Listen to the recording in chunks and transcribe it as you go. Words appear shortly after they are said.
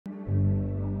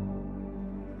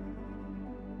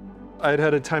I'd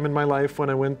had a time in my life when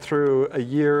I went through a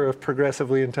year of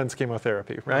progressively intense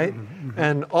chemotherapy, right?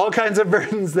 And all kinds of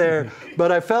burdens there.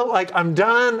 But I felt like I'm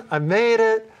done, I made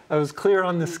it, I was clear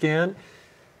on the scan.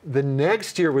 The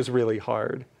next year was really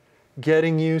hard.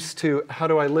 Getting used to how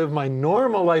do I live my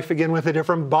normal life again with a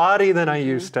different body than I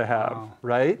used to have,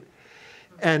 right?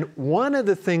 And one of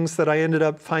the things that I ended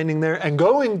up finding there and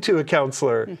going to a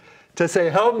counselor to say,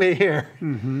 help me here,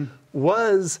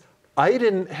 was I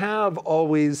didn't have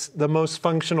always the most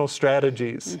functional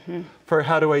strategies for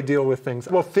how do I deal with things.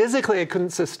 Well, physically, I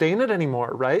couldn't sustain it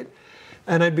anymore, right?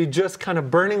 And I'd be just kind of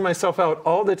burning myself out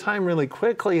all the time really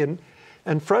quickly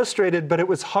and frustrated, but it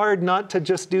was hard not to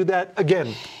just do that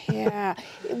again. Yeah.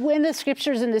 When the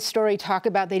scriptures in this story talk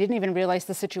about they didn't even realize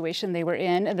the situation they were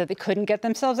in and that they couldn't get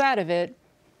themselves out of it,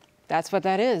 that's what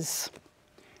that is.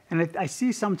 And I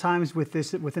see sometimes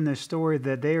within this story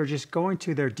that they are just going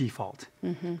to their default,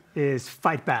 is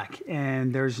fight back.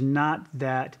 And there's not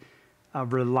that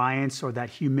reliance or that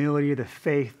humility or the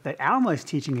faith that Alma is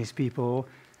teaching his people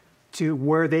to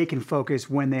where they can focus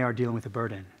when they are dealing with a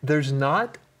burden. There's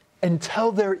not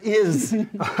until there is.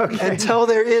 Until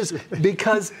there is.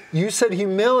 Because you said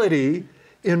humility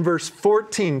in verse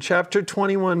 14, chapter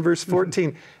 21, verse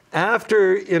 14.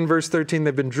 After, in verse 13,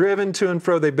 they've been driven to and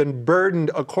fro, they've been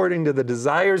burdened according to the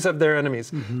desires of their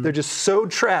enemies. They're just so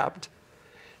trapped.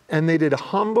 And they did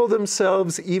humble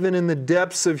themselves even in the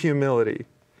depths of humility.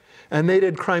 And they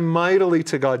did cry mightily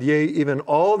to God. Yea, even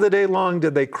all the day long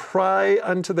did they cry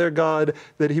unto their God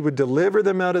that he would deliver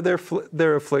them out of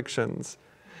their afflictions.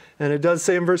 And it does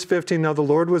say in verse 15, now the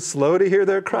Lord was slow to hear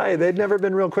their cry. They'd never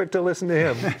been real quick to listen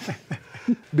to him.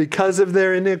 Because of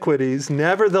their iniquities,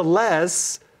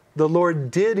 nevertheless, the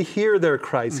Lord did hear their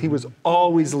cries. He was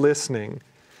always listening.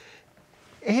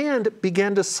 And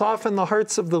began to soften the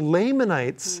hearts of the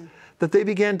Lamanites, that they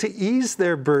began to ease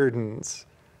their burdens.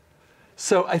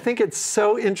 So I think it's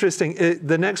so interesting.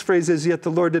 The next phrase is, yet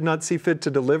the Lord did not see fit to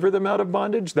deliver them out of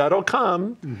bondage. That'll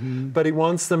come. But he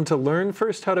wants them to learn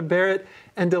first how to bear it.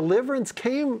 And deliverance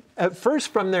came at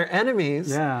first from their enemies.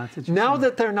 Yeah, now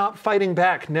that they're not fighting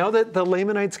back, now that the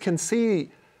Lamanites can see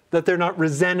that they're not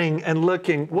resenting and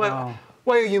looking, why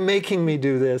are you making me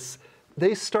do this?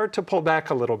 They start to pull back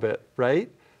a little bit, right?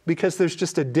 Because there's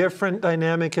just a different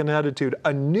dynamic and attitude.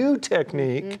 A new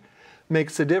technique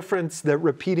makes a difference that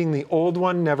repeating the old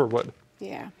one never would.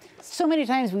 Yeah. So many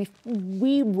times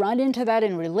we run into that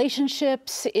in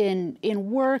relationships, in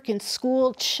work, in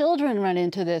school. Children run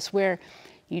into this where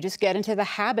you just get into the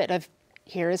habit of,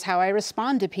 here is how I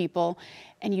respond to people,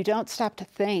 and you don't stop to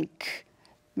think,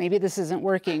 maybe this isn't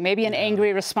working. Maybe an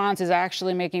angry response is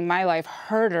actually making my life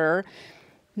harder.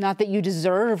 Not that you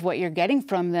deserve what you're getting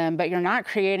from them, but you're not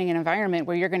creating an environment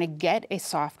where you're going to get a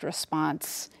soft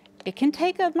response. It can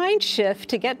take a mind shift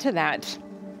to get to that.